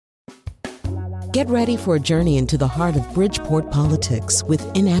Get ready for a journey into the heart of Bridgeport politics with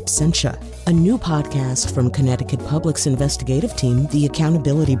In Absentia, a new podcast from Connecticut Public's investigative team, The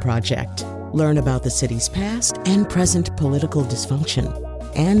Accountability Project. Learn about the city's past and present political dysfunction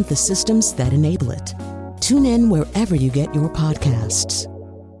and the systems that enable it. Tune in wherever you get your podcasts.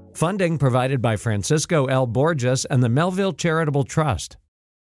 Funding provided by Francisco L. Borges and the Melville Charitable Trust.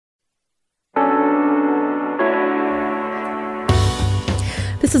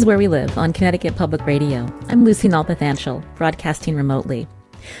 This is Where We Live on Connecticut Public Radio. I'm Lucy Nalpathanchil, broadcasting remotely.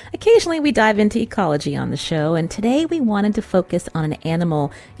 Occasionally we dive into ecology on the show, and today we wanted to focus on an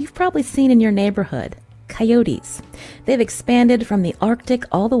animal you've probably seen in your neighborhood, coyotes. They've expanded from the Arctic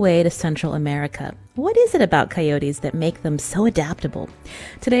all the way to Central America. What is it about coyotes that make them so adaptable?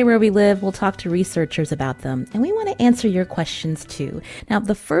 Today, Where We Live, we'll talk to researchers about them, and we want to answer your questions too. Now,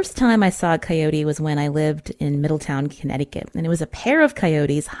 the first time I saw a coyote was when I lived in Middletown, Connecticut, and it was a pair of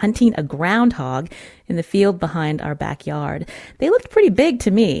coyotes hunting a groundhog in the field behind our backyard. They looked pretty big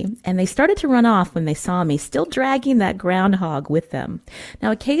to me, and they started to run off when they saw me, still dragging that groundhog with them.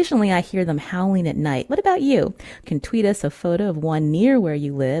 Now, occasionally I hear them howling at night. What about you? You can tweet us a photo of one near where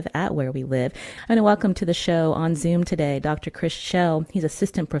you live, at Where We Live. I'm going to welcome to the show on Zoom today Dr. Chris Schell. He's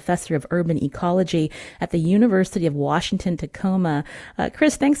assistant professor of urban ecology at the University of Washington, Tacoma.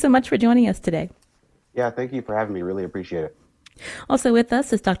 Chris, thanks so much for joining us today. Yeah, thank you for having me. Really appreciate it. Also with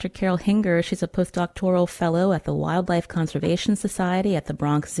us is Dr. Carol Hinger. She's a postdoctoral fellow at the Wildlife Conservation Society at the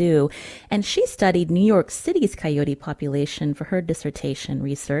Bronx Zoo, and she studied New York City's coyote population for her dissertation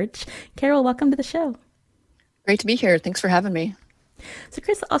research. Carol, welcome to the show. Great to be here. Thanks for having me. So,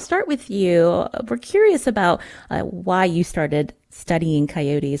 Chris, I'll start with you. We're curious about why you started studying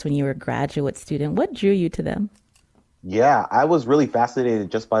coyotes when you were a graduate student. What drew you to them? Yeah, I was really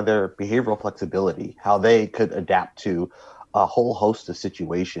fascinated just by their behavioral flexibility, how they could adapt to a whole host of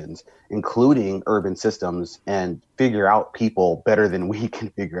situations, including urban systems, and figure out people better than we can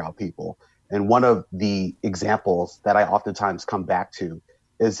figure out people. And one of the examples that I oftentimes come back to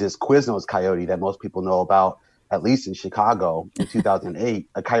is this Quiznos coyote that most people know about, at least in Chicago in 2008.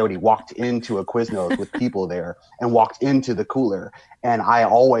 A coyote walked into a Quiznos with people there and walked into the cooler. And I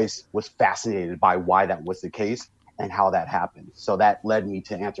always was fascinated by why that was the case and how that happened. So that led me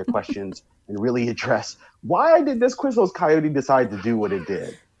to answer questions and really address, why did this Quiznos coyote decide to do what it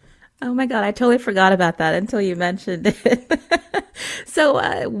did? Oh my God, I totally forgot about that until you mentioned it.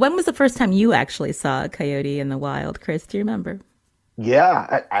 So when was the first time you actually saw a coyote in the wild, Chris? Do you remember?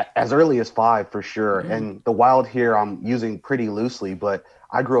 Yeah, as early as 5 for sure. Mm-hmm. And the wild here I'm using pretty loosely, but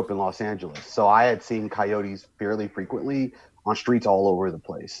I grew up in Los Angeles. So I had seen coyotes fairly frequently on streets all over the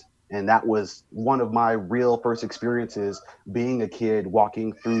place. And that was one of my real first experiences being a kid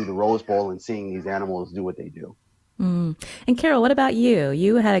walking through the Rose Bowl and seeing these animals do what they do. Mm. And Carol, what about you?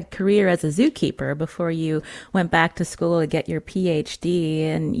 You had a career as a zookeeper before you went back to school to get your PhD,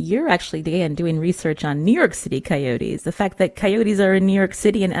 and you're actually, again, doing research on New York City coyotes. The fact that coyotes are in New York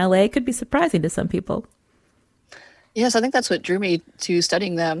City and LA could be surprising to some people. Yes, I think that's what drew me to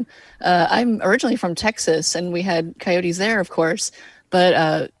studying them. I'm originally from Texas, and we had coyotes there, of course,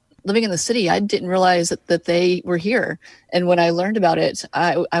 but living in the city, I didn't realize that they were here. And when I learned about it,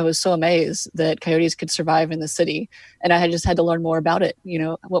 I was so amazed that coyotes could survive in the city. And I had just had to learn more about it. You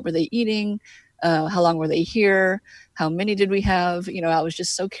know, what were they eating? How long were they here? How many did we have? You know, I was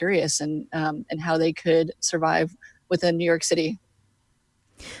just so curious and how they could survive within New York City.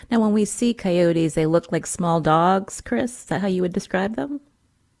 Now, when we see coyotes, they look like small dogs, Chris. Is that how you would describe them?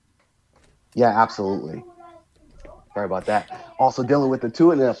 Yeah, absolutely. Sorry about that. Also dealing with the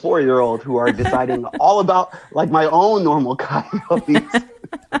 2- and 4-year-old who are deciding all about like my own normal coyotes.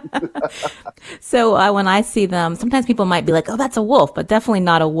 So when I see them, sometimes people might be like, "Oh, that's a wolf," but definitely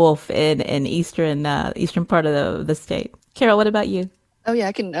not a wolf in eastern part of the state. Carol, what about you? Oh yeah,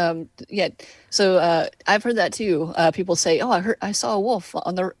 I can. Yeah. So I've heard that too. People say, "Oh, I saw a wolf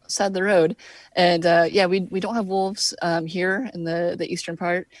on the side of the road," and yeah, we don't have wolves here in the eastern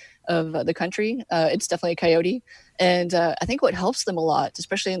part of the country. It's definitely a coyote. And I think what helps them a lot,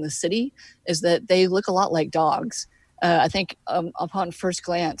 especially in the city, is that they look a lot like dogs. I think upon first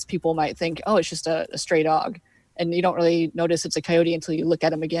glance, people might think, oh, it's just a stray dog. And you don't really notice it's a coyote until you look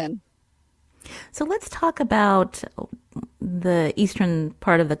at them again. So let's talk about the eastern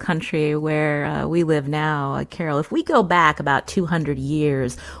part of the country where we live now. Carol, if we go back about 200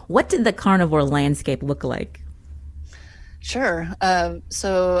 years, what did the carnivore landscape look like? Sure.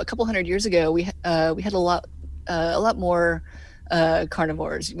 So a couple hundred years ago, we had a lot more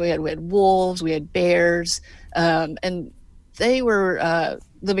carnivores. We had wolves, we had bears, and they were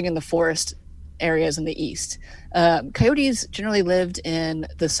living in the forest areas in the east. Coyotes generally lived in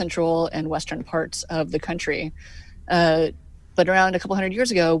the central and western parts of the country. But around a couple hundred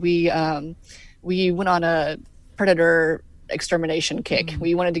years ago, we went on a predator extermination kick. Mm-hmm.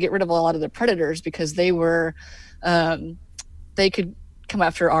 We wanted to get rid of a lot of the predators because they were, they could come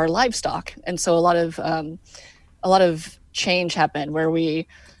after our livestock. And so a lot of change happened where we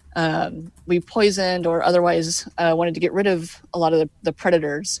poisoned or otherwise wanted to get rid of a lot of the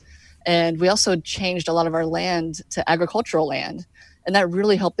predators. And we also changed a lot of our land to agricultural land. And that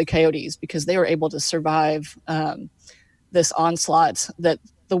really helped the coyotes because they were able to survive this onslaught that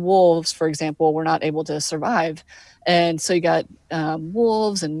the wolves, for example, were not able to survive. And so you got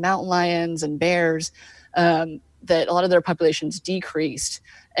wolves and mountain lions and bears that a lot of their populations decreased.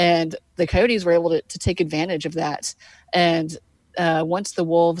 And the coyotes were able to take advantage of that. And once the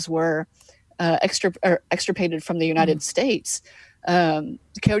wolves were extirpated from the United States, the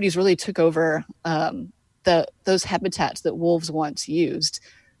coyotes really took over those habitats that wolves once used.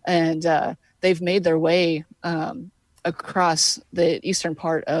 And they've made their way across the eastern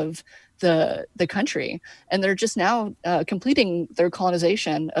part of the country, and they're just now completing their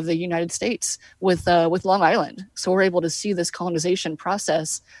colonization of the United States with Long Island. So we're able to see this colonization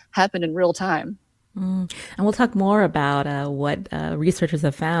process happen in real time. And we'll talk more about what researchers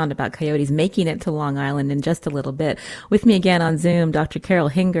have found about coyotes making it to Long Island in just a little bit. With me again on Zoom, Dr. Carol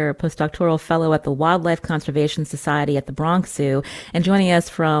Hinger, postdoctoral fellow at the Wildlife Conservation Society at the Bronx Zoo, and joining us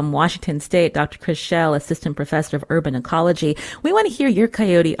from Washington State, Dr. Chris Schell, assistant professor of urban ecology. We want to hear your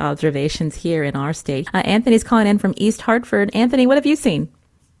coyote observations here in our state. Anthony's calling in from East Hartford. Anthony, what have you seen?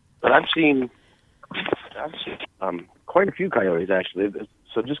 Well, I've seen quite a few coyotes, actually.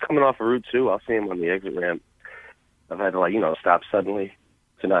 So just coming off of Route 2, I'll see them on the exit ramp. I've had to, stop suddenly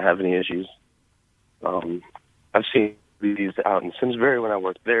to not have any issues. I've seen these out in Simsbury when I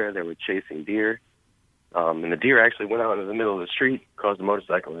worked there. They were chasing deer. And the deer actually went out into the middle of the street, caused a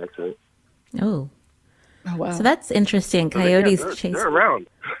motorcycle accident. Oh, wow. So that's interesting. Coyotes chase. They're around.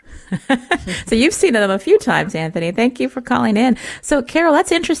 So you've seen them a few times, Anthony. Thank you for calling in. So, Carol,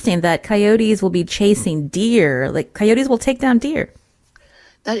 that's interesting that coyotes will be chasing deer. Like, coyotes will take down deer.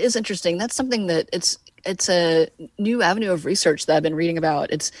 That is interesting. That's something that it's a new avenue of research that I've been reading about.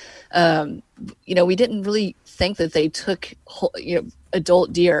 It's, we didn't really think that they took,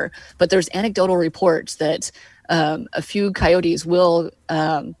 adult deer, but there's anecdotal reports that a few coyotes will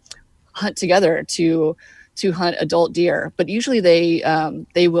hunt together to hunt adult deer, but usually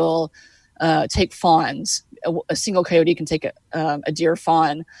they will take fawns. A single coyote can take a deer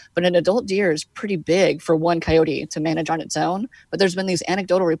fawn, but an adult deer is pretty big for one coyote to manage on its own. But there's been these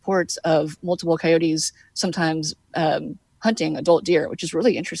anecdotal reports of multiple coyotes sometimes hunting adult deer, which is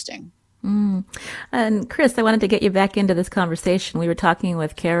really interesting. And Chris, I wanted to get you back into this conversation. We were talking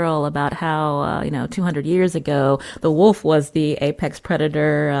with Carol about how, 200 years ago, the wolf was the apex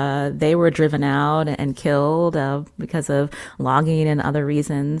predator. They were driven out and killed because of logging and other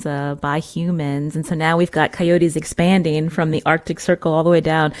reasons by humans. And so now we've got coyotes expanding from the Arctic Circle all the way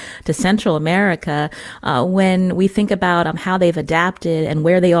down to Central America. When we think about how they've adapted and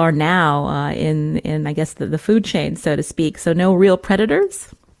where they are now in I guess, the food chain, so to speak. So no real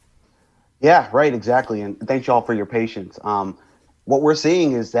predators? Yeah, right, exactly. And thank you all for your patience. What we're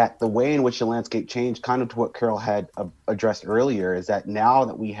seeing is that the way in which the landscape changed, kind of to what Carol had addressed earlier, is that now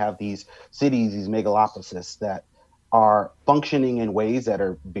that we have these cities, these megalopolises that are functioning in ways that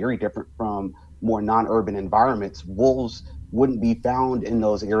are very different from more non-urban environments, wolves wouldn't be found in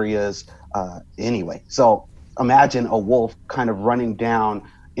those areas anyway. So imagine a wolf kind of running down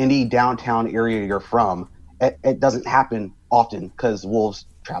any downtown area you're from. It doesn't happen often because wolves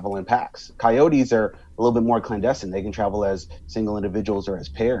travel in packs. Coyotes are a little bit more clandestine. They can travel as single individuals or as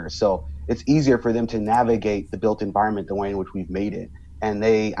pairs. So it's easier for them to navigate the built environment the way in which we've made it. And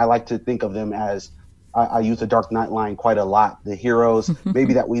I like to think of them as, I use the Dark Knight line quite a lot. The heroes,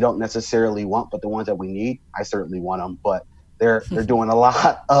 maybe that we don't necessarily want, but the ones that we need, I certainly want them. But they're doing a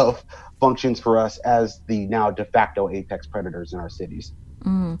lot of functions for us as the now de facto apex predators in our cities.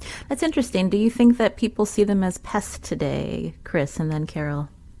 That's interesting. Do you think that people see them as pests today, Chris, and then Carol?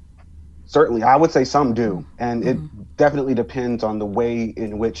 Certainly. I would say some do. And it definitely depends on the way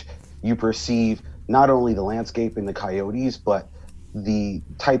in which you perceive not only the landscape and the coyotes, but the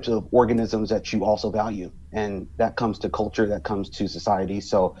types of organisms that you also value. And that comes to culture, that comes to society.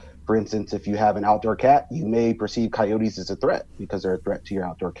 So, for instance, if you have an outdoor cat, you may perceive coyotes as a threat because they're a threat to your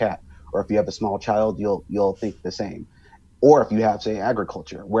outdoor cat. Or if you have a small child, you'll think the same. Or if you have, say,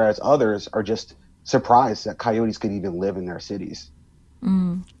 agriculture, whereas others are just surprised that coyotes could even live in their cities.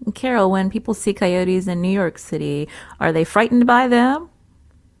 Carol, when people see coyotes in New York City, are they frightened by them?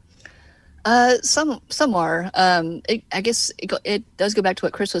 Some are. I guess it does go back to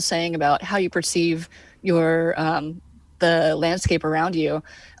what Chris was saying about how you perceive your the landscape around you.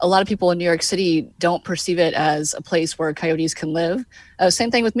 A lot of people in New York City don't perceive it as a place where coyotes can live. Same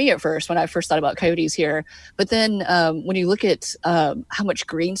thing with me at first when I first thought about coyotes here. But then when you look at how much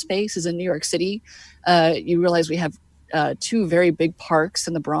green space is in New York City, you realize we have two very big parks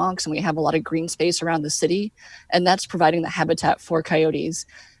in the Bronx, and we have a lot of green space around the city, and that's providing the habitat for coyotes.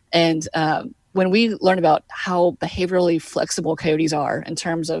 And when we learn about how behaviorally flexible coyotes are in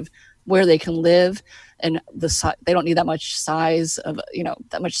terms of where they can live, and they don't need that much size of,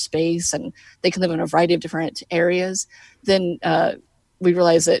 that much space, and they can live in a variety of different areas, then we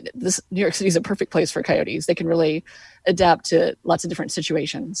realize that New York City is a perfect place for coyotes. They can really adapt to lots of different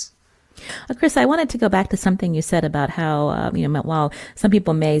situations. Chris, I wanted to go back to something you said about how, while some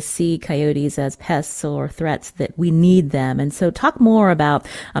people may see coyotes as pests or threats, that we need them. And so talk more about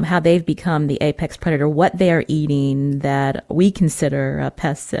how they've become the apex predator, what they're eating that we consider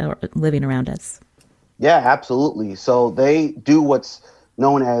pests living around us. Yeah, absolutely. So they do what's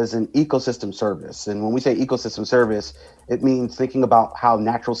known as an ecosystem service. And when we say ecosystem service, it means thinking about how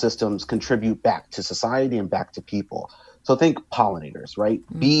natural systems contribute back to society and back to people. So think pollinators, right?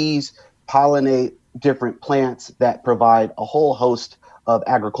 Mm-hmm. Bees pollinate different plants that provide a whole host of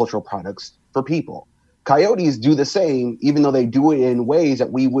agricultural products for people. Coyotes do the same, even though they do it in ways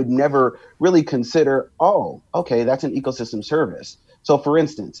that we would never really consider, oh, okay, that's an ecosystem service. So for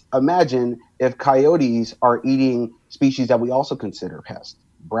instance, imagine if coyotes are eating species that we also consider pests.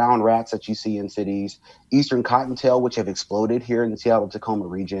 Brown rats that you see in cities, eastern cottontail, which have exploded here in the Seattle-Tacoma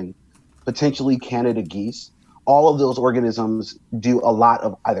region, potentially Canada geese. All of those organisms do a lot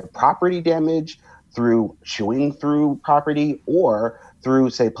of either property damage through chewing through property or through,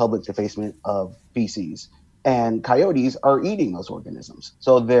 say, public defacement of feces. And coyotes are eating those organisms.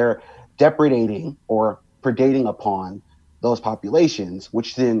 So they're depredating or predating upon those populations,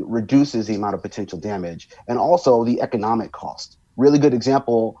 which then reduces the amount of potential damage and also the economic cost. Really good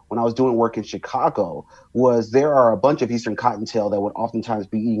example, when I was doing work in Chicago, was there are a bunch of eastern cottontail that would oftentimes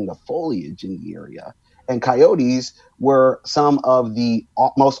be eating the foliage in the area. And coyotes were some of the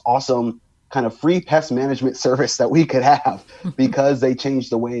most awesome kind of free pest management service that we could have because they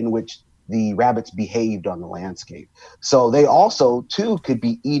changed the way in which the rabbits behaved on the landscape. So they also, too, could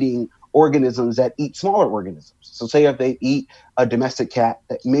be eating organisms that eat smaller organisms. So say if they eat a domestic cat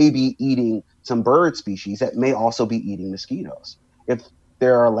that may be eating some bird species that may also be eating mosquitoes. If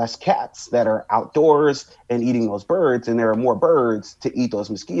there are less cats that are outdoors and eating those birds, and there are more birds to eat those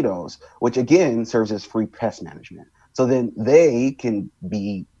mosquitoes, which again serves as free pest management. So then they can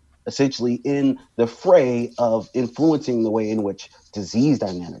be essentially in the fray of influencing the way in which disease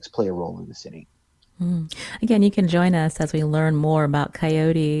dynamics play a role in the city. Again, you can join us as we learn more about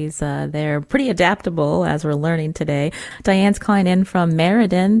coyotes. They're pretty adaptable, as we're learning today. Diane's calling in from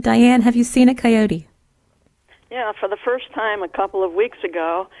Meriden. Diane, have you seen a coyote? Yeah, for the first time a couple of weeks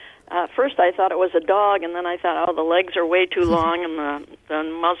ago. First I thought it was a dog, and then I thought, oh, the legs are way too long and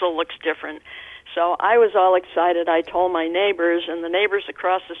the muzzle looks different. So I was all excited. I told my neighbors, and the neighbors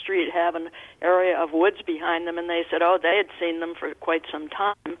across the street have an area of woods behind them, and they said, oh, they had seen them for quite some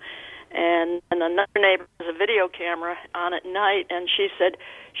time. And another neighbor has a video camera on at night, and she said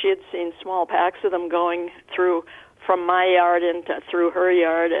she had seen small packs of them going through from my yard through her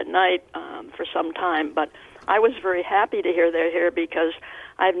yard at night for some time. But I was very happy to hear they're here because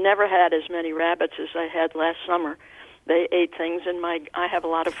I've never had as many rabbits as I had last summer. They ate things in I have a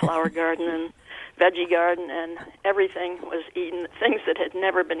lot of flower garden and veggie garden, and everything was eaten, things that had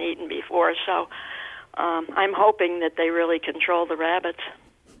never been eaten before. So I'm hoping that they really control the rabbits.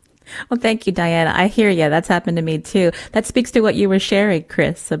 Well, thank you, Diane. I hear you. That's happened to me too. That speaks to what you were sharing,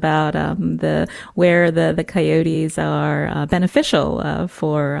 Chris, about where the coyotes are beneficial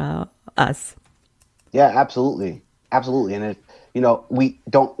for us. Yeah, absolutely, absolutely. And if we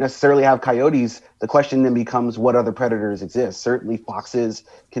don't necessarily have coyotes, the question then becomes what other predators exist. Certainly, foxes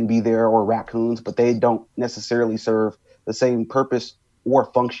can be there or raccoons, but they don't necessarily serve the same purpose or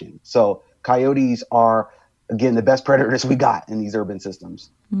function. So coyotes are, again, the best predators we got in these urban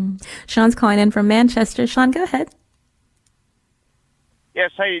systems. Sean's calling in from Manchester. Sean, go ahead.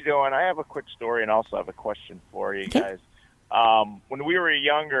 Yes, how you doing? I have a quick story and also have a question for you guys. When we were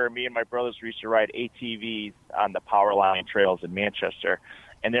younger, me and my brothers used to ride ATVs on the power line trails in Manchester,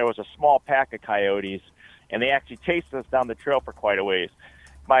 and there was a small pack of coyotes, and they actually chased us down the trail for quite a ways.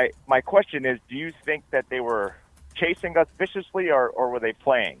 My question is, do you think that they were chasing us viciously, or were they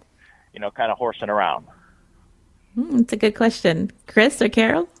playing, kind of horsing around? It's a good question. Chris or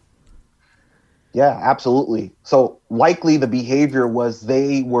Carol? Yeah, absolutely. So likely the behavior was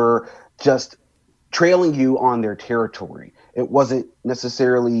they were just trailing you on their territory. It wasn't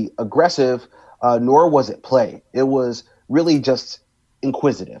necessarily aggressive, nor was it play. It was really just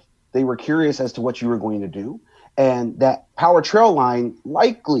inquisitive. They were curious as to what you were going to do. And that power trail line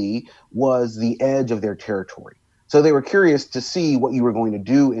likely was the edge of their territory. So they were curious to see what you were going to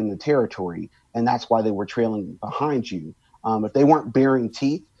do in the territory. And that's why they were trailing behind you. If they weren't baring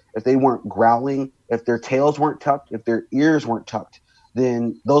teeth, if they weren't growling, if their tails weren't tucked, if their ears weren't tucked,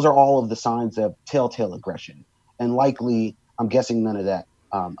 then those are all of the signs of telltale aggression. And likely, I'm guessing none of that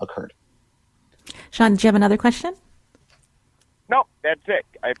occurred. Sean, do you have another question? No, that's it.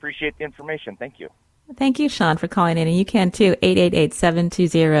 I appreciate the information. Thank you. Thank you, Sean, for calling in. And you can too,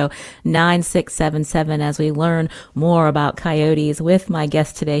 888-720-9677 as we learn more about coyotes with my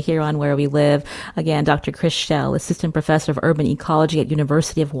guest today here on Where We Live. Again, Dr. Chris Schell, Assistant Professor of Urban Ecology at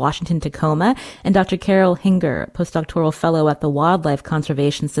University of Washington, Tacoma, and Dr. Carol Hinger, Postdoctoral Fellow at the Wildlife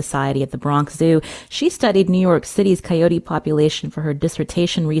Conservation Society at the Bronx Zoo. She studied New York City's coyote population for her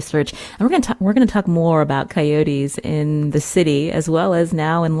dissertation research. And we're going to talk more about coyotes in the city as well as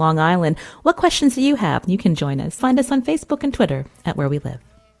now in Long Island. What questions do you have? You can join us. Find us on Facebook and Twitter at Where We Live.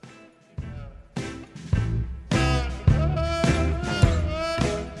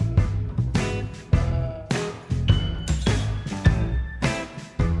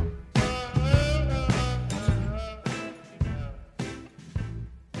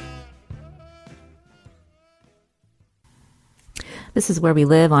 This is Where We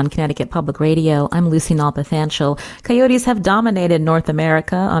Live on Connecticut Public Radio. I'm Lucy Nalpathanchel. Coyotes have dominated North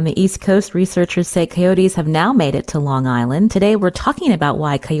America. On the East Coast, researchers say coyotes have now made it to Long Island. Today, we're talking about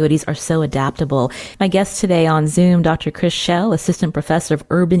why coyotes are so adaptable. My guest today on Zoom, Dr. Chris Schell, Assistant Professor of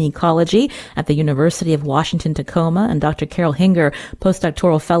Urban Ecology at the University of Washington, Tacoma, and Dr. Carol Hinger,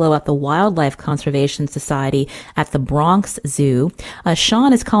 Postdoctoral Fellow at the Wildlife Conservation Society at the Bronx Zoo.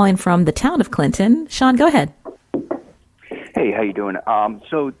 Sean is calling from the town of Clinton. Sean, go ahead. Hey, how you doing?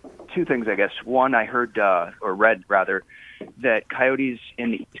 So two things, I guess. One, I heard, or read rather, that coyotes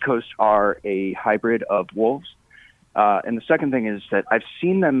in the East Coast are a hybrid of wolves. And the second thing is that I've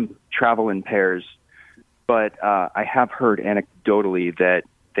seen them travel in pairs, but I have heard anecdotally that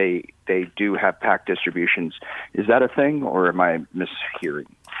they do have pack distributions. Is that a thing, or am I mishearing?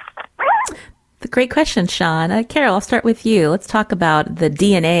 Great question, Sean. Carol, I'll start with you. Let's talk about the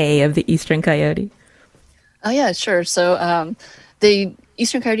DNA of the eastern coyote. Oh, yeah, sure. So the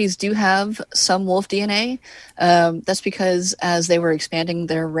eastern coyotes do have some wolf DNA. That's because as they were expanding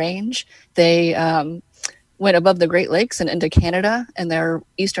their range, they went above the Great Lakes and into Canada and their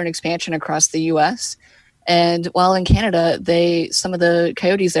eastern expansion across the U.S. And while in Canada, some of the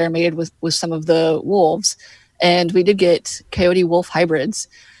coyotes there mated with some of the wolves. And we did get coyote-wolf hybrids.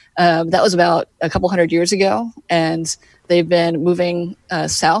 That was about a couple hundred years ago. And they've been moving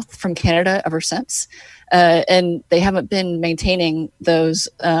south from Canada ever since. And they haven't been maintaining those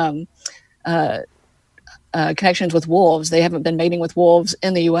connections with wolves. They haven't been mating with wolves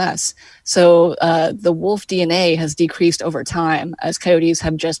in the U.S. So the wolf DNA has decreased over time as coyotes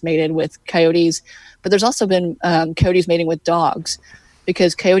have just mated with coyotes. But there's also been coyotes mating with dogs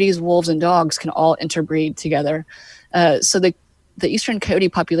because coyotes, wolves, and dogs can all interbreed together. So the eastern coyote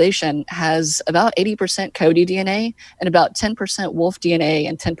population has about 80% coyote DNA and about 10% wolf DNA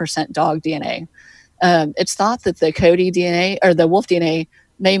and 10% dog DNA. It's thought that the coyote DNA or the wolf DNA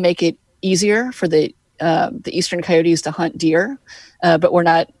may make it easier for the eastern coyotes to hunt deer, but we're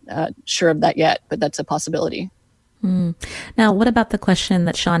not sure of that yet, but that's a possibility. Now, what about the question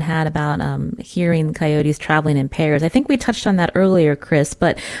that Sean had about hearing coyotes traveling in pairs? I think we touched on that earlier, Chris,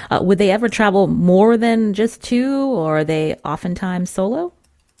 but would they ever travel more than just two, or are they oftentimes solo?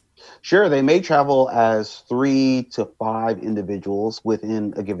 Sure, they may travel as 3 to 5 individuals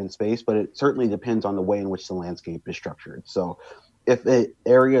within a given space, but it certainly depends on the way in which the landscape is structured. So if the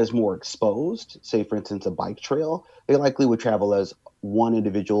area is more exposed, say, for instance, a bike trail, they likely would travel as one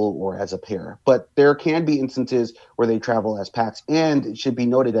individual or as a pair. But there can be instances where they travel as packs. And it should be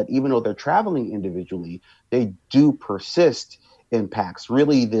noted that even though they're traveling individually, they do persist in packs.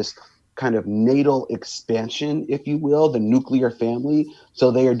 Really, this kind of natal expansion, if you will, the nuclear family. So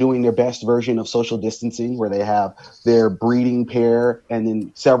they are doing their best version of social distancing, where they have their breeding pair and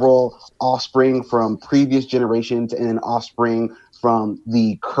then several offspring from previous generations and an offspring from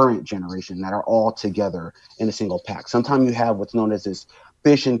the current generation that are all together in a single pack. Sometimes you have what's known as this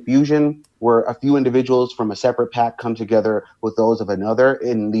fission fusion, where a few individuals from a separate pack come together with those of another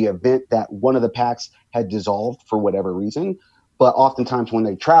in the event that one of the packs had dissolved for whatever reason. But oftentimes when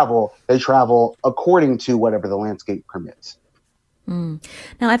they travel according to whatever the landscape permits. Now,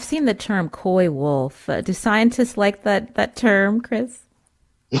 I've seen the term coy wolf. Do scientists like that term, Chris?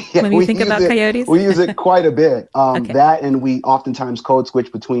 when you think about coyotes? We use it quite a bit. Okay. That, and we oftentimes code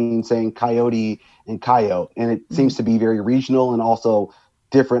switch between saying coyote and coyote, and it seems to be very regional and also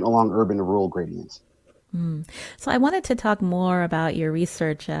different along urban to rural gradients. So I wanted to talk more about your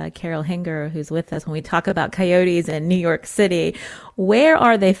research, Carol Hinger, who's with us, when we talk about coyotes in New York City. Where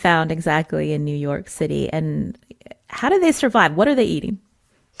are they found exactly in New York City, and how do they survive? What are they eating?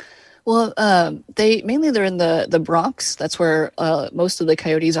 Well, they're in the Bronx. That's where most of the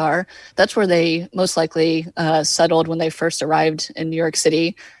coyotes are. That's where they most likely settled when they first arrived in New York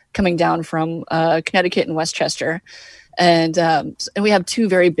City, coming down from Connecticut and Westchester. And we have two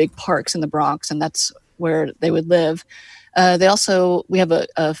very big parks in the Bronx, and that's where they would live. We have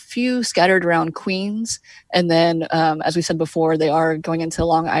a few scattered around Queens, and then, as we said before, they are going into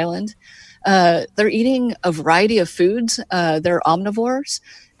Long Island. They're eating a variety of foods. They're omnivores,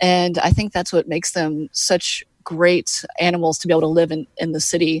 and I think that's what makes them such great animals to be able to live in the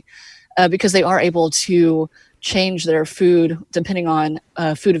city, because they are able to change their food depending on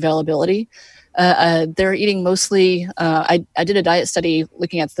food availability. They're eating mostly, I did a diet study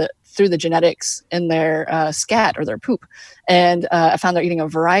looking at through the genetics in their scat or their poop. And I found they're eating a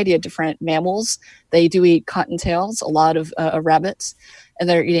variety of different mammals. They do eat cottontails, a lot of rabbits, and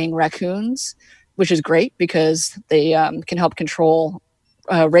they're eating raccoons, which is great because they can help control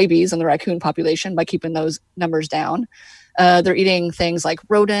rabies in the raccoon population by keeping those numbers down. They're eating things like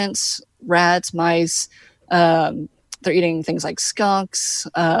rodents, rats, mice. They're eating things like skunks,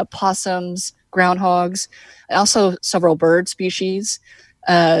 possums, groundhogs, and also several bird species,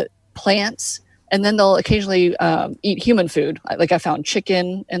 plants, and then they'll occasionally eat human food. Like I found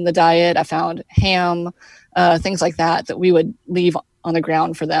chicken in the diet, I found ham, things like that we would leave on the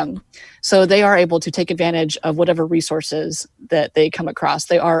ground for them. So they are able to take advantage of whatever resources that they come across.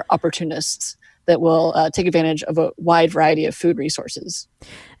 They are opportunists that will take advantage of a wide variety of food resources.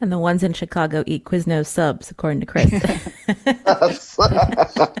 And the ones in Chicago eat Quiznos subs, according to Chris.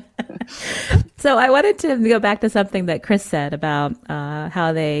 So I wanted to go back to something that Chris said about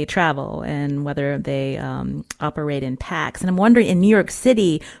how they travel and whether they operate in packs. And I'm wondering, in New York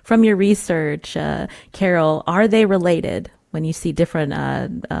City, from your research, Carol, are they related when you see different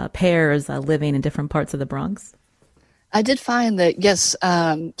pairs living in different parts of the Bronx? I did find that, yes.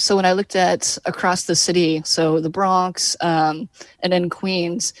 So when I looked at across the city, so the Bronx and in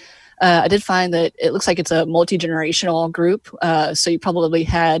Queens, I did find that it looks like it's a multi-generational group. So you probably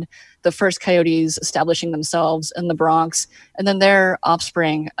had the first coyotes establishing themselves in the Bronx, and then their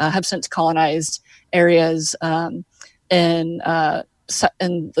offspring have since colonized areas in the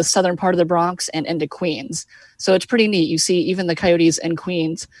southern part of the Bronx and into Queens. So it's pretty neat. You see even the coyotes in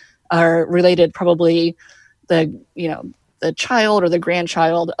Queens are related, probably the child or the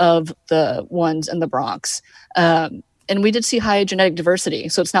grandchild of the ones in the Bronx. And we did see high genetic diversity.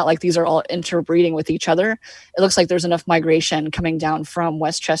 So it's not like these are all interbreeding with each other. It looks like there's enough migration coming down from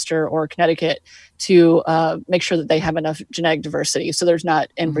Westchester or Connecticut to make sure that they have enough genetic diversity. So there's not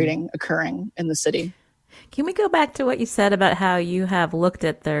inbreeding occurring in the city. Can we go back to what you said about how you have looked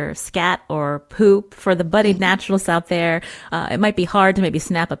at their scat or poop? For the budding naturalists out there, it might be hard to maybe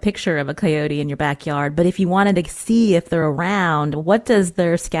snap a picture of a coyote in your backyard, but if you wanted to see if they're around, what does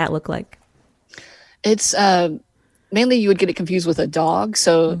their scat look like? It's mainly you would get it confused with a dog.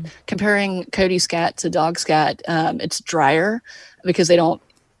 So comparing coyote scat to dog scat, it's drier because they don't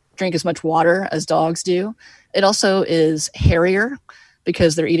drink as much water as dogs do. It also is hairier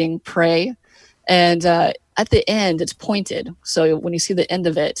because they're eating prey. And at the end, it's pointed. So when you see the end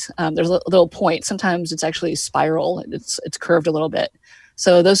of it, there's a little point. Sometimes it's actually spiral. It's curved a little bit.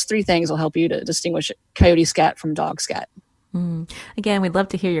 So those three things will help you to distinguish coyote scat from dog scat. Again, we'd love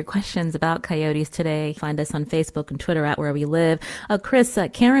to hear your questions about coyotes today. Find us on Facebook and Twitter at Where We Live. Chris,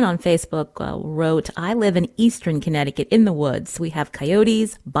 Karen on Facebook wrote, I live in eastern Connecticut in the woods. We have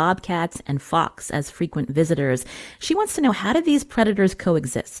coyotes, bobcats, and fox as frequent visitors. She wants to know, how do these predators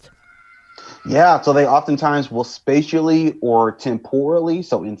coexist? Yeah, so they oftentimes will spatially or temporally,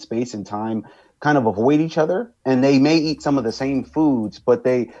 so in space and time, kind of avoid each other. And they may eat some of the same foods, but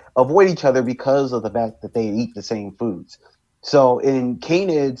they avoid each other because of the fact that they eat the same foods. So in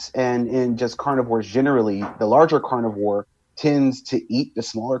canids and in just carnivores generally, the larger carnivore tends to eat the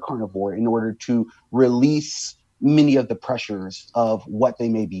smaller carnivore in order to release many of the pressures of what they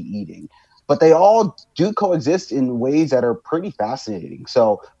may be eating. But they all do coexist in ways that are pretty fascinating.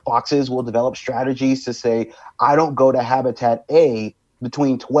 So foxes will develop strategies to say, I don't go to habitat A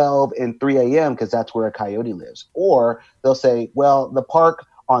between 12 and 3 a.m. because that's where a coyote lives. Or they'll say, well, the park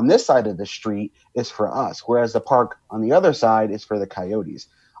on this side of the street is for us, whereas the park on the other side is for the coyotes.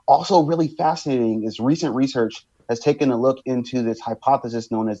 Also really fascinating is recent research has taken a look into this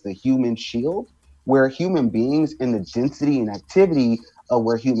hypothesis known as the human shield, where human beings and the density and activity of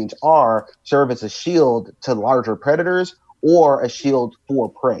where humans are serve as a shield to larger predators or a shield for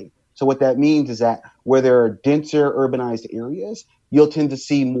prey. So what that means is that where there are denser urbanized areas, you'll tend to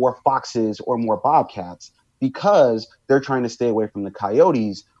see more foxes or more bobcats because they're trying to stay away from the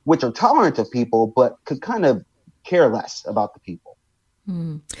coyotes, which are tolerant of people, but could kind of care less about the people.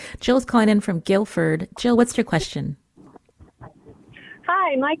 Jill's calling in from Guilford. Jill, what's your question?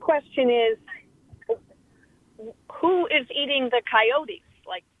 Hi, my question is, who is eating the coyotes?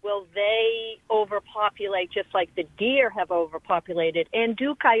 Like, will they overpopulate just like the deer have overpopulated? And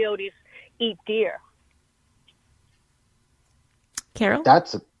do coyotes eat deer? Carol?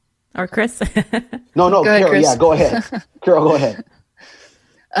 Or Chris? No, Go ahead, Carol, Chris. yeah, go ahead. Carol, go ahead.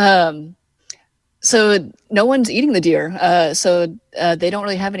 So no one's eating the deer. So they don't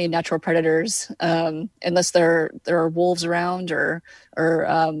really have any natural predators unless there are wolves around or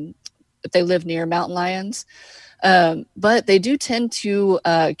if they live near mountain lions. But they do tend to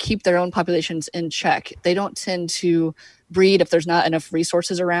keep their own populations in check. They don't tend to breed if there's not enough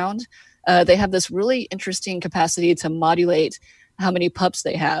resources around. They have this really interesting capacity to modulate how many pups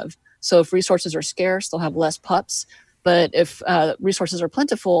they have. So if resources are scarce, they'll have less pups. But if resources are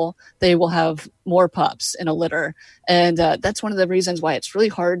plentiful, they will have more pups in a litter. And that's one of the reasons why it's really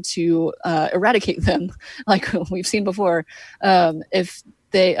hard to eradicate them, like we've seen before. If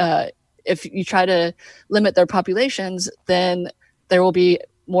you try to limit their populations, then there will be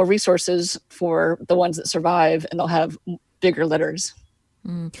more resources for the ones that survive, and they'll have bigger litters.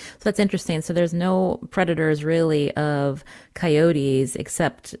 So that's interesting. So there's no predators really of coyotes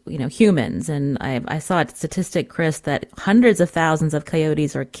except, humans. And I saw a statistic, Chris, that hundreds of thousands of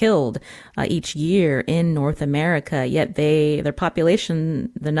coyotes are killed each year in North America, yet their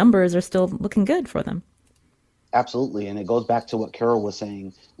population, the numbers are still looking good for them. Absolutely. And it goes back to what Carol was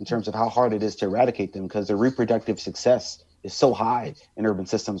saying in terms of how hard it is to eradicate them, because their reproductive success is so high in urban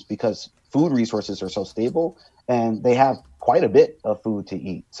systems because food resources are so stable and they have quite a bit of food to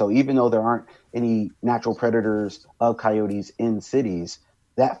eat. So even though there aren't any natural predators of coyotes in cities,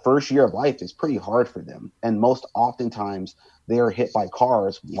 that first year of life is pretty hard for them. And most oftentimes they are hit by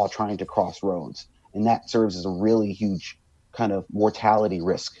cars while trying to cross roads. And that serves as a really huge kind of mortality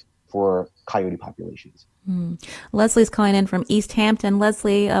risk for coyote populations. Leslie's calling in from East Hampton.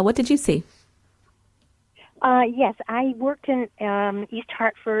 Leslie, what did you see? Yes, I worked in East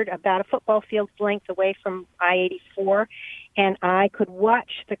Hartford, about a football field's length away from I-84, and I could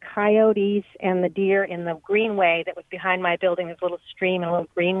watch the coyotes and the deer in the greenway that was behind my building, this little stream and a little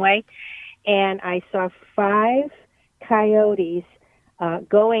greenway, and I saw 5 coyotes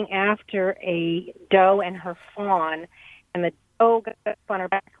going after a doe and her fawn, and the doe got up on her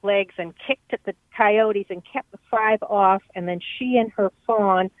back legs and kicked at the coyotes and kept the 5 off, and then she and her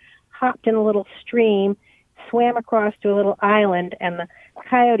fawn hopped in a little stream, swam across to a little island, and the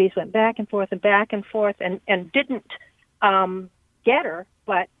coyotes went back and forth and didn't get her,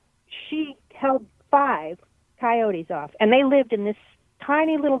 but she held 5 coyotes off. And they lived in this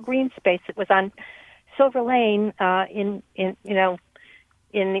tiny little green space that was on Silver Lane in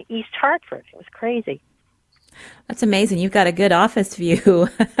East Hartford. It was crazy. That's amazing. You've got a good office view,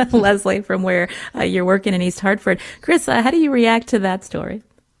 Leslie, from where you're working in East Hartford. Chris, how do you react to that story?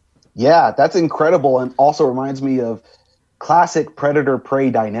 Yeah, that's incredible, and also reminds me of classic predator-prey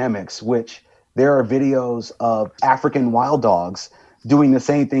dynamics, which there are videos of African wild dogs doing the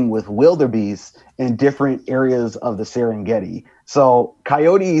same thing with wildebeests in different areas of the Serengeti. So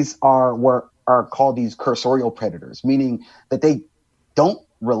coyotes are called these cursorial predators, meaning that they don't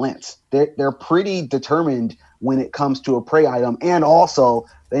relent. They're pretty determined when it comes to a prey item, and also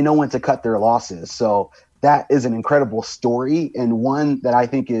they know when to cut their losses. So that is an incredible story, and one that I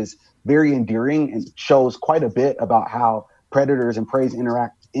think is very endearing and shows quite a bit about how predators and prey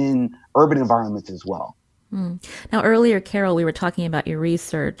interact in urban environments as well. Now, earlier, Carol, we were talking about your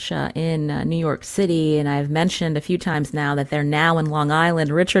research in New York City, and I've mentioned a few times now that they're now in Long Island.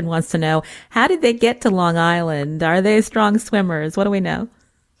 Richard wants to know, how did they get to Long Island? Are they strong swimmers? What do we know?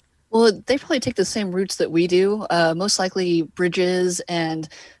 Well, they probably take the same routes that we do, most likely bridges and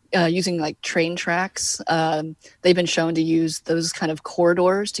using like train tracks. They've been shown to use those kind of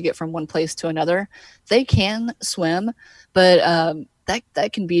corridors to get from one place to another. They can swim, but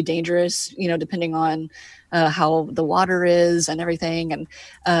that can be dangerous, depending on how the water is and everything.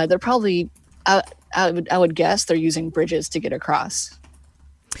 And they're probably, I would guess they're using bridges to get across.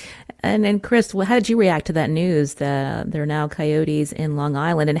 And Chris, how did you react to that news that there are now coyotes in Long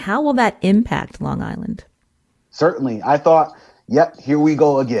Island, and how will that impact Long Island? Certainly. I thought, Yep, here we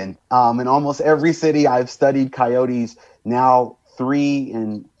go again. In almost every city I've studied coyotes, now 3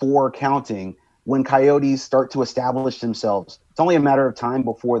 and 4 counting, when coyotes start to establish themselves, it's only a matter of time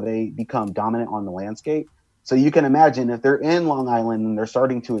before they become dominant on the landscape. So you can imagine if they're in Long Island and they're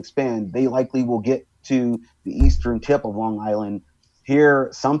starting to expand, they likely will get to the eastern tip of Long Island here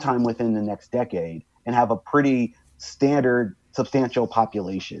sometime within the next decade and have a pretty standard, substantial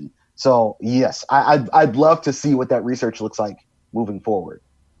population. So yes, I'd love to see what that research looks like moving forward.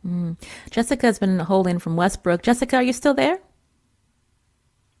 Jessica's been holding from Westbrook. Jessica, are you still there?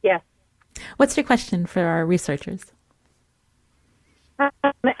 Yes. What's your question for our researchers? I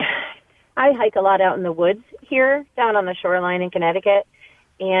hike a lot out in the woods here, down on the shoreline in Connecticut,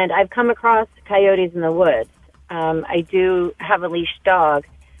 and I've come across coyotes in the woods. I do have a leashed dog.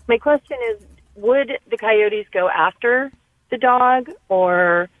 My question is, would the coyotes go after the dog,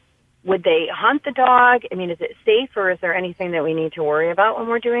 or would they hunt the dog? I mean, is it safe, or is there anything that we need to worry about when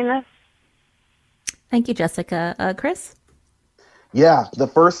we're doing this? Thank you, Jessica. Chris? Yeah, the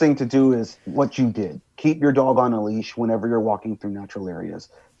first thing to do is what you did. Keep your dog on a leash whenever you're walking through natural areas.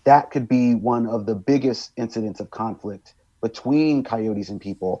 That could be one of the biggest incidents of conflict between coyotes and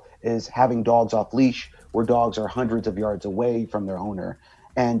people, is having dogs off leash where dogs are hundreds of yards away from their owner.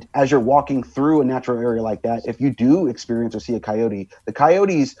 And as you're walking through a natural area like that, if you do experience or see a coyote, the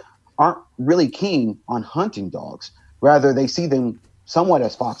coyotes aren't really keen on hunting dogs. Rather, they see them somewhat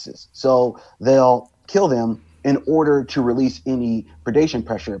as foxes. So they'll kill them in order to release any predation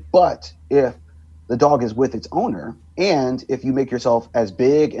pressure. But if the dog is with its owner, and if you make yourself as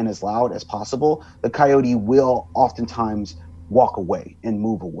big and as loud as possible, the coyote will oftentimes walk away and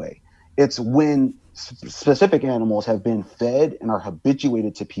move away. It's when specific animals have been fed and are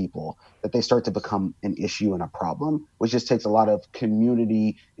habituated to people that they start to become an issue and a problem, which just takes a lot of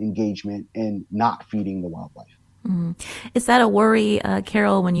community engagement and not feeding the wildlife. Is that a worry,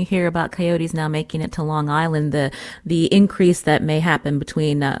 Carol, when you hear about coyotes now making it to Long Island, the increase that may happen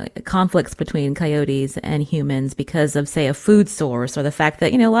between conflicts between coyotes and humans because of, say, a food source, or the fact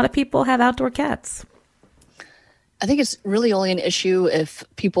that, a lot of people have outdoor cats? I think it's really only an issue if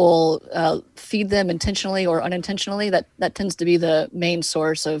people feed them intentionally or unintentionally. That tends to be the main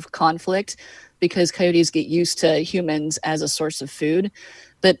source of conflict, because coyotes get used to humans as a source of food.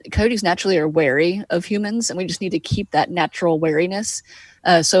 But coyotes naturally are wary of humans, and we just need to keep that natural wariness.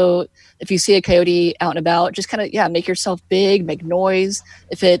 So if you see a coyote out and about, just kind of, make yourself big, make noise.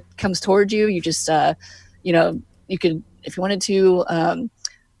 If it comes towards you, you just, you could, if you wanted to,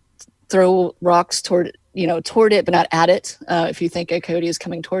 throw rocks toward it, but not at it, if you think a coyote is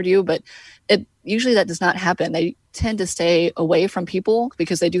coming toward you. But usually that does not happen. They tend to stay away from people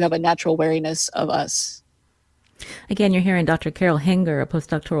because they do have a natural wariness of us. Again, you're hearing Dr. Carol Henger, a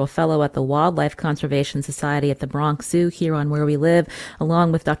postdoctoral fellow at the Wildlife Conservation Society at the Bronx Zoo here on Where We Live,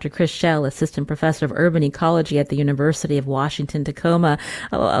 along with Dr. Chris Schell, assistant professor of urban ecology at the University of Washington, Tacoma.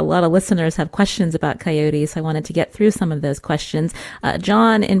 A lot of listeners have questions about coyotes. I wanted to get through some of those questions.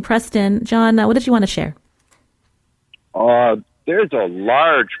 John in Preston. John, what did you want to share? There's a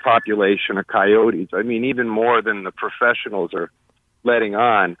large population of coyotes. I mean, even more than the professionals are letting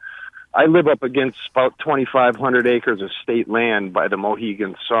on. I live up against about 2,500 acres of state land by the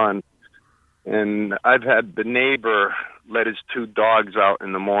Mohegan Sun, and I've had the neighbor let his 2 dogs out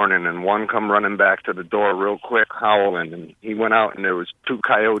in the morning, and one come running back to the door real quick, howling, and he went out and there was 2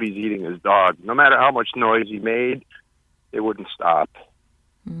 coyotes eating his dog. No matter how much noise he made, they wouldn't stop.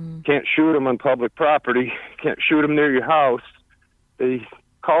 Can't shoot them on public property, can't shoot them near your house. They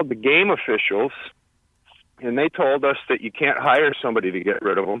called the game officials, and they told us that you can't hire somebody to get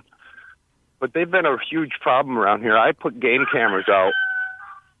rid of them. But they've been a huge problem around here. I put game cameras out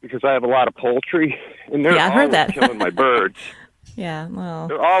because I have a lot of poultry, and they're always killing my birds. Yeah, well.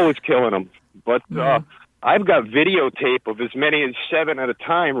 They're always killing them. But I've got videotape of as many as 7 at a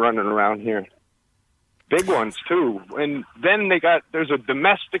time running around here. Big ones, too. And then there's a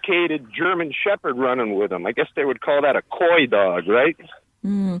domesticated German Shepherd running with them. I guess they would call that a coy dog, right?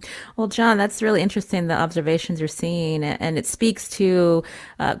 Well, John, that's really interesting, the observations you're seeing, and it speaks to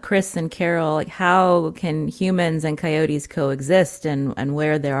Chris and Carol, like how can humans and coyotes coexist, and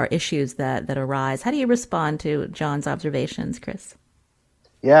where there are issues that arise. How do you respond to John's observations, Chris?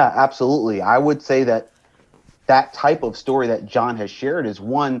 Yeah, absolutely. I would say that type of story that John has shared is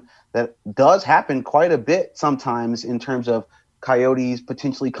one that does happen quite a bit sometimes in terms of coyotes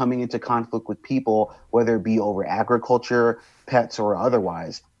potentially coming into conflict with people, whether it be over agriculture, pets, or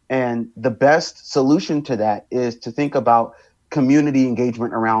otherwise. And the best solution to that is to think about community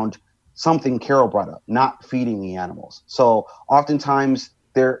engagement around something Carol brought up, not feeding the animals. So oftentimes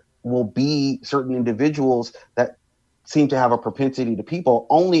there will be certain individuals that seem to have a propensity to people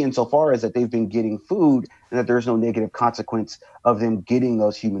only insofar as that they've been getting food and that there's no negative consequence of them getting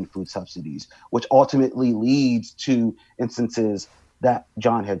those human food subsidies, which ultimately leads to instances that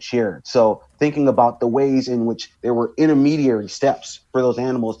John had shared. So thinking about the ways in which there were intermediary steps for those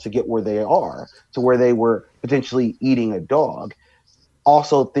animals to get where they are, to where they were potentially eating a dog,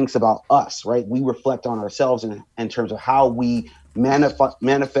 also thinks about us, right? We reflect on ourselves in terms of how we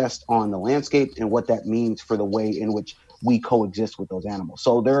manifest on the landscape and what that means for the way in which we coexist with those animals.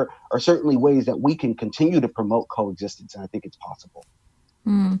 So there are certainly ways that we can continue to promote coexistence, and I think it's possible.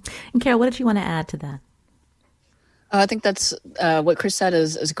 And Carol, what did you want to add to that? I think that's what Chris said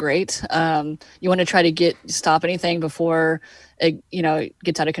is great. You want to try to stop anything before it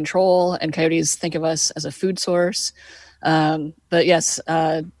gets out of control, and coyotes think of us as a food source. But yes,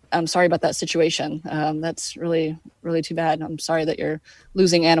 I'm sorry about that situation. That's really, really too bad. I'm sorry that you're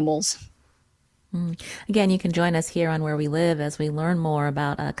losing animals. Again, you can join us here on Where We Live as we learn more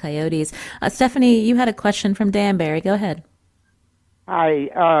about coyotes. Stephanie, you had a question from Danbury. Go ahead. Hi.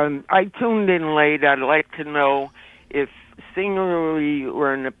 I tuned in late. I'd like to know if singularly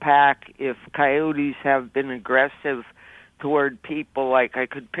or in a pack, if coyotes have been aggressive toward people. Like I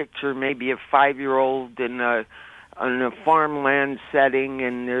could picture maybe a 5-year-old in a farmland setting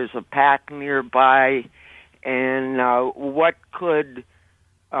and there's a pack nearby, and what could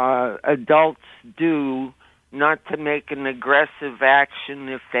adults do not to make an aggressive action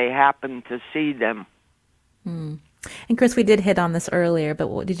if they happen to see them? And Chris, we did hit on this earlier,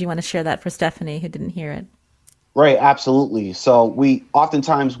 but did you want to share that for Stephanie who didn't hear it? Right, absolutely. So we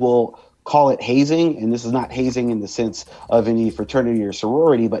oftentimes will call it hazing, and this is not hazing in the sense of any fraternity or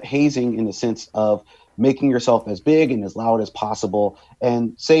sorority, but hazing in the sense of making yourself as big and as loud as possible.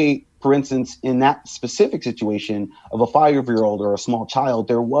 And say, for instance, in that specific situation of a 5-year-old or a small child,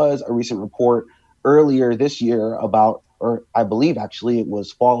 there was a recent report earlier this year about, or I believe actually it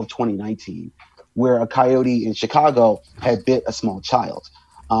was fall of 2019, where a coyote in Chicago had bit a small child.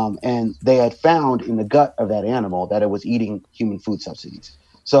 And they had found in the gut of that animal that it was eating human food subsidies.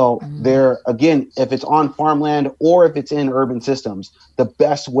 So there, again, if it's on farmland or if it's in urban systems, the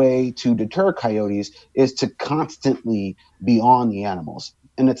best way to deter coyotes is to constantly be on the animals.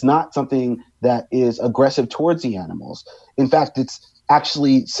 And it's not something that is aggressive towards the animals. In fact, it's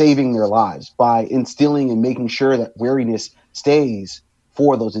actually saving their lives by instilling and making sure that wariness stays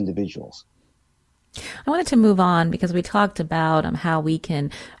for those individuals. I wanted to move on because we talked about how we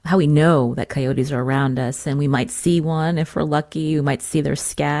know that coyotes are around us, and we might see one if we're lucky. We might see their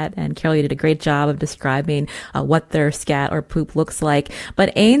scat, and Carol, you did a great job of describing what their scat or poop looks like.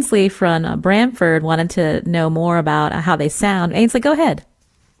 But Ainsley from Brantford wanted to know more about how they sound. Ainsley, go ahead.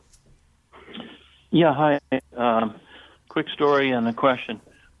 Yeah, hi. Quick story and a question.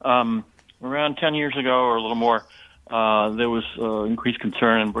 Around 10 years ago or a little more, there was increased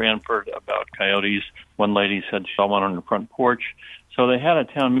concern in Brantford about coyotes. One lady said she saw one on her front porch. So they had a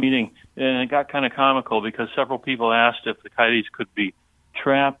town meeting, and it got kind of comical because several people asked if the coyotes could be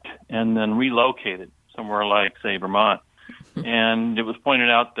trapped and then relocated somewhere like, say, Vermont. And it was pointed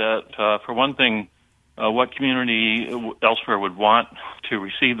out that, for one thing, what community elsewhere would want to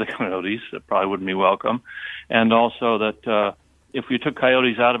receive the coyotes? That probably wouldn't be welcome. And also that if we took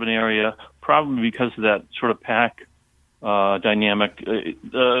coyotes out of an area, probably because of that sort of pack dynamic,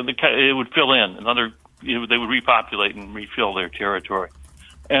 it would fill in. They would repopulate and refill their territory.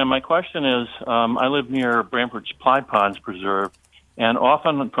 And my question is, I live near Brantford Supply Ponds Preserve, and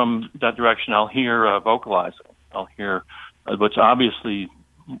often from that direction I'll hear vocalizing. I'll hear what's obviously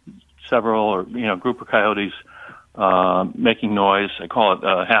several or group of coyotes making noise. I call it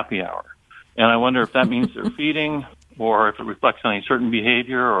a happy hour. And I wonder if that means they're feeding or if it reflects on any certain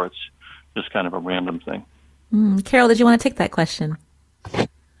behavior or it's just kind of a random thing. Carol, did you want to take that question?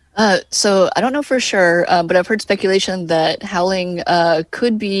 So I don't know for sure, but I've heard speculation that howling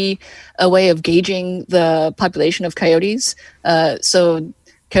could be a way of gauging the population of coyotes. So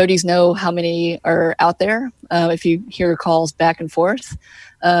coyotes know how many are out there if you hear calls back and forth.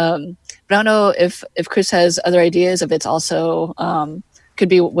 But I don't know if Chris has other ideas, if it's also could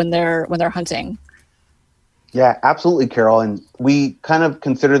be when they're hunting. Yeah, absolutely, Carol. And we kind of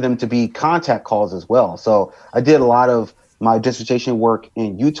consider them to be contact calls as well. So I did a lot of my dissertation work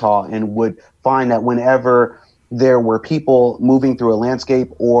in Utah and would find that whenever there were people moving through a landscape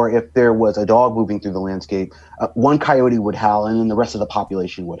or if there was a dog moving through the landscape, one coyote would howl and then the rest of the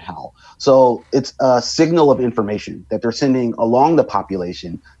population would howl. So it's a signal of information that they're sending along the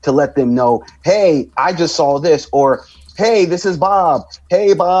population to let them know, hey, I just saw this, or hey, this is Bob.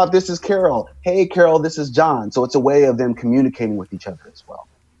 Hey, Bob, this is Carol. Hey, Carol, this is John. So it's a way of them communicating with each other as well.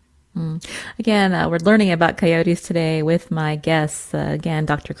 Again, we're learning about coyotes today with my guests. Again,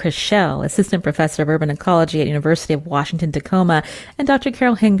 Dr. Chris Schell, Assistant Professor of Urban Ecology at University of Washington-Tacoma, and Dr.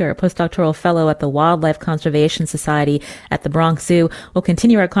 Carol Hinger, Postdoctoral Fellow at the Wildlife Conservation Society at the Bronx Zoo. We'll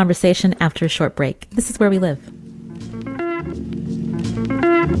continue our conversation after a short break. This is Where We Live.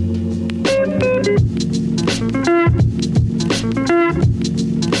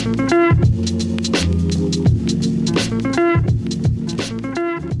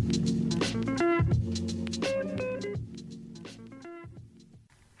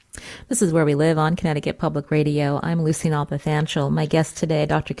 This is Where We Live on Connecticut Public Radio. I'm Lucy Nalpathanchel. My guest today,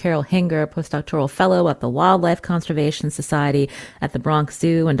 Dr. Carol Hinger, Postdoctoral Fellow at the Wildlife Conservation Society at the Bronx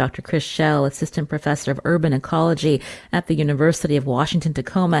Zoo, and Dr. Chris Schell, Assistant Professor of Urban Ecology at the University of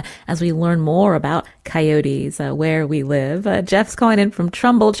Washington-Tacoma, as we learn more about coyotes, where we live. Jeff's calling in from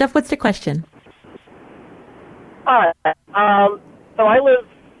Trumbull. Jeff, what's your question? Hi. So I live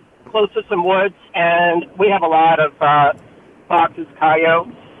close to some woods, and we have a lot of foxes,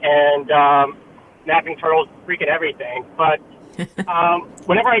 coyotes, and napping turtles, freaking everything. But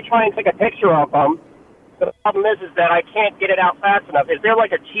whenever I try and take a picture of them, the problem is that I can't get it out fast enough. Is there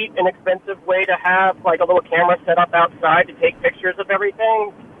like a cheap, inexpensive way to have like a little camera set up outside to take pictures of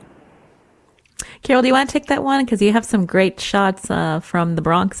everything? Carol, do you want to take that one? Because you have some great shots from the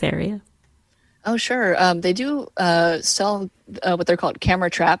Bronx area. Oh, sure. They do sell what they're called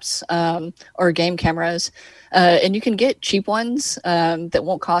camera traps or game cameras. And you can get cheap ones that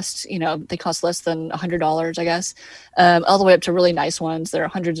won't cost, they cost less than $100, I guess, all the way up to really nice ones that are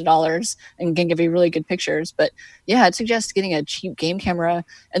hundreds of dollars and can give you really good pictures. But yeah, I'd suggest getting a cheap game camera,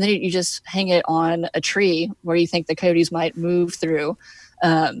 and then you just hang it on a tree where you think the coyotes might move through.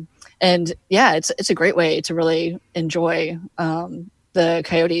 And yeah, it's a great way to really enjoy the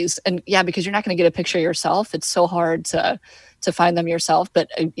coyotes. And yeah, because you're not going to get a picture yourself. It's so hard to find them yourself. But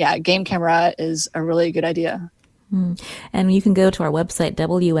yeah, game camera is a really good idea. And you can go to our website,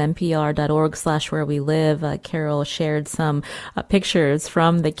 wnpr.org/where we live. Carol shared some pictures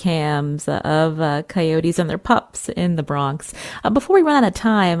from the cams of coyotes and their pups in the Bronx. Before we run out of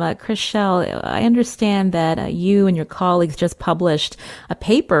time, Chris Schell, I understand that you and your colleagues just published a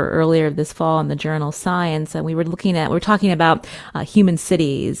paper earlier this fall in the journal Science, and we were talking about human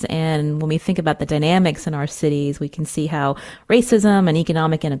cities. And when we think about the dynamics in our cities, we can see how racism and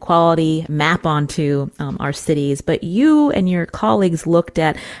economic inequality map onto our cities. But you and your colleagues looked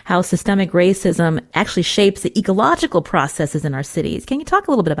at how systemic racism actually shapes the ecological processes in our cities. Can you talk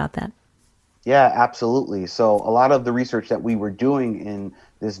a little bit about that? Yeah, absolutely. So a lot of the research that we were doing in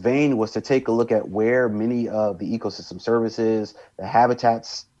this vein was to take a look at where many of the ecosystem services, the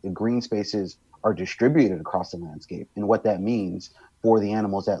habitats, the green spaces are distributed across the landscape and what that means for the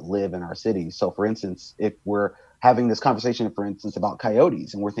animals that live in our cities. So for instance, if we're having this conversation, for instance, about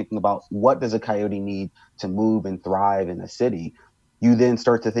coyotes, and we're thinking about what does a coyote need to move and thrive in a city, you then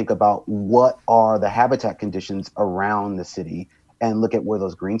start to think about what are the habitat conditions around the city and look at where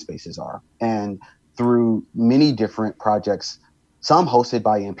those green spaces are. And through many different projects, some hosted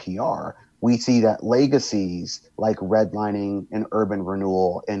by NPR, we see that legacies like redlining and urban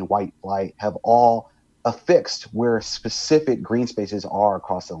renewal and white flight have all affixed where specific green spaces are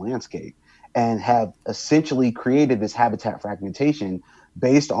across the landscape, and have essentially created this habitat fragmentation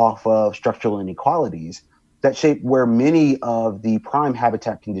based off of structural inequalities that shape where many of the prime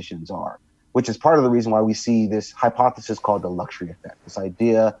habitat conditions are, which is part of the reason why we see this hypothesis called the luxury effect, this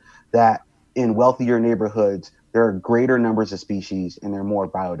idea that in wealthier neighborhoods, there are greater numbers of species and they're more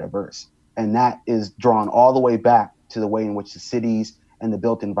biodiverse. And that is drawn all the way back to the way in which the cities and the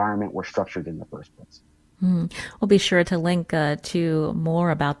built environment were structured in the first place. We'll be sure to link to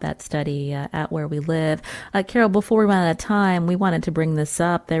more about that study at Where We Live. Carol, before we run out of time, we wanted to bring this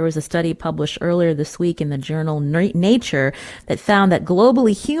up. There was a study published earlier this week in the journal Nature that found that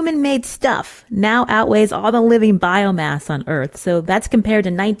globally human-made stuff now outweighs all the living biomass on Earth. So that's compared to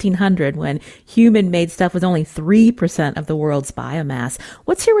 1900 when human-made stuff was only 3% of the world's biomass.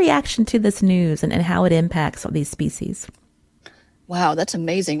 What's your reaction to this news and how it impacts these species? Wow, that's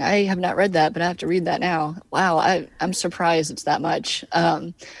amazing. I have not read that, but I have to read that now. Wow, I'm surprised it's that much.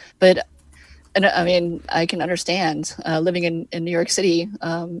 But I mean, I can understand living in New York City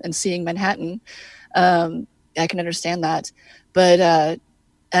and seeing Manhattan. I can understand that. But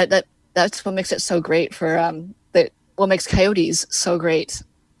that's what makes it so great for what makes coyotes so great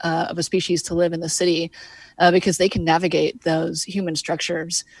of a species to live in the city, because they can navigate those human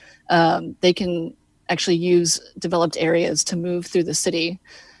structures. They can actually use developed areas to move through the city.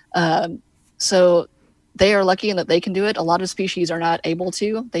 So they are lucky in that they can do it. A lot of species are not able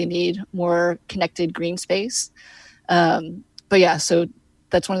to. They need more connected green space. But yeah, so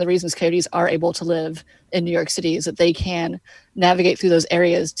that's one of the reasons coyotes are able to live in New York City, is that they can navigate through those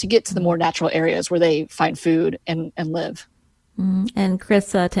areas to get to the more natural areas where they find food and live. And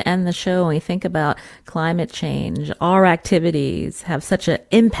Chris, to end the show, when we think about climate change, our activities have such an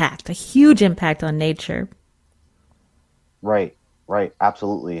impact, a huge impact on nature. Right,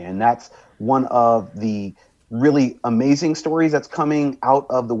 absolutely. And that's one of the really amazing stories that's coming out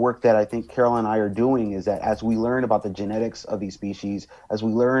of the work that I think Carol and I are doing, is that as we learn about the genetics of these species, as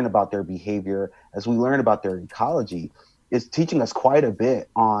we learn about their behavior, as we learn about their ecology, it's teaching us quite a bit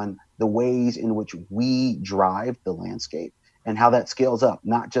on the ways in which we drive the landscape and how that scales up,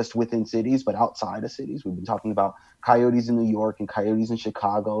 not just within cities, but outside of cities. We've been talking about coyotes in New York and coyotes in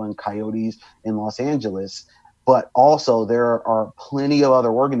Chicago and coyotes in Los Angeles, but also there are plenty of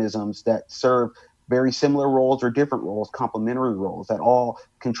other organisms that serve very similar roles or different roles, complementary roles, that all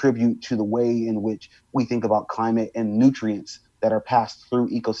contribute to the way in which we think about climate and nutrients that are passed through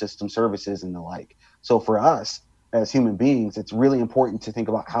ecosystem services and the like. So for us as human beings, it's really important to think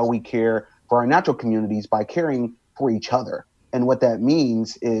about how we care for our natural communities by caring for each other. And what that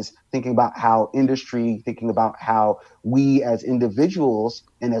means is thinking about how industry, thinking about how we as individuals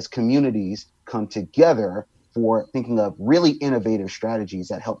and as communities come together for thinking of really innovative strategies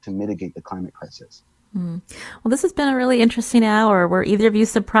that help to mitigate the climate crisis. Well, this has been a really interesting hour. Were either of you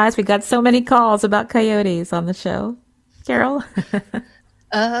surprised we got so many calls about coyotes on the show? Carol?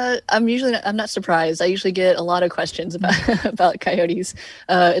 I'm not surprised. I usually get a lot of questions about coyotes.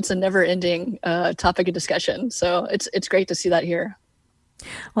 It's a never-ending topic of discussion, so it's great to see that here.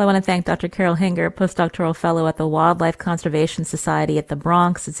 Well, I want to thank Dr. Carol Hinger, postdoctoral fellow at the Wildlife Conservation Society at the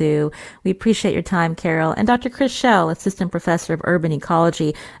Bronx Zoo. We appreciate your time, Carol. And Dr. Chris Schell, assistant professor of urban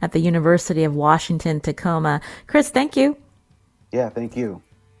ecology at the University of Washington, Tacoma. Chris, thank you. Yeah, thank you.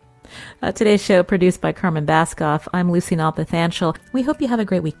 Today's show produced by Carmen Baskoff. I'm Lucy Nalpathanchel. We hope you have a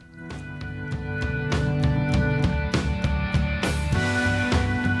great week.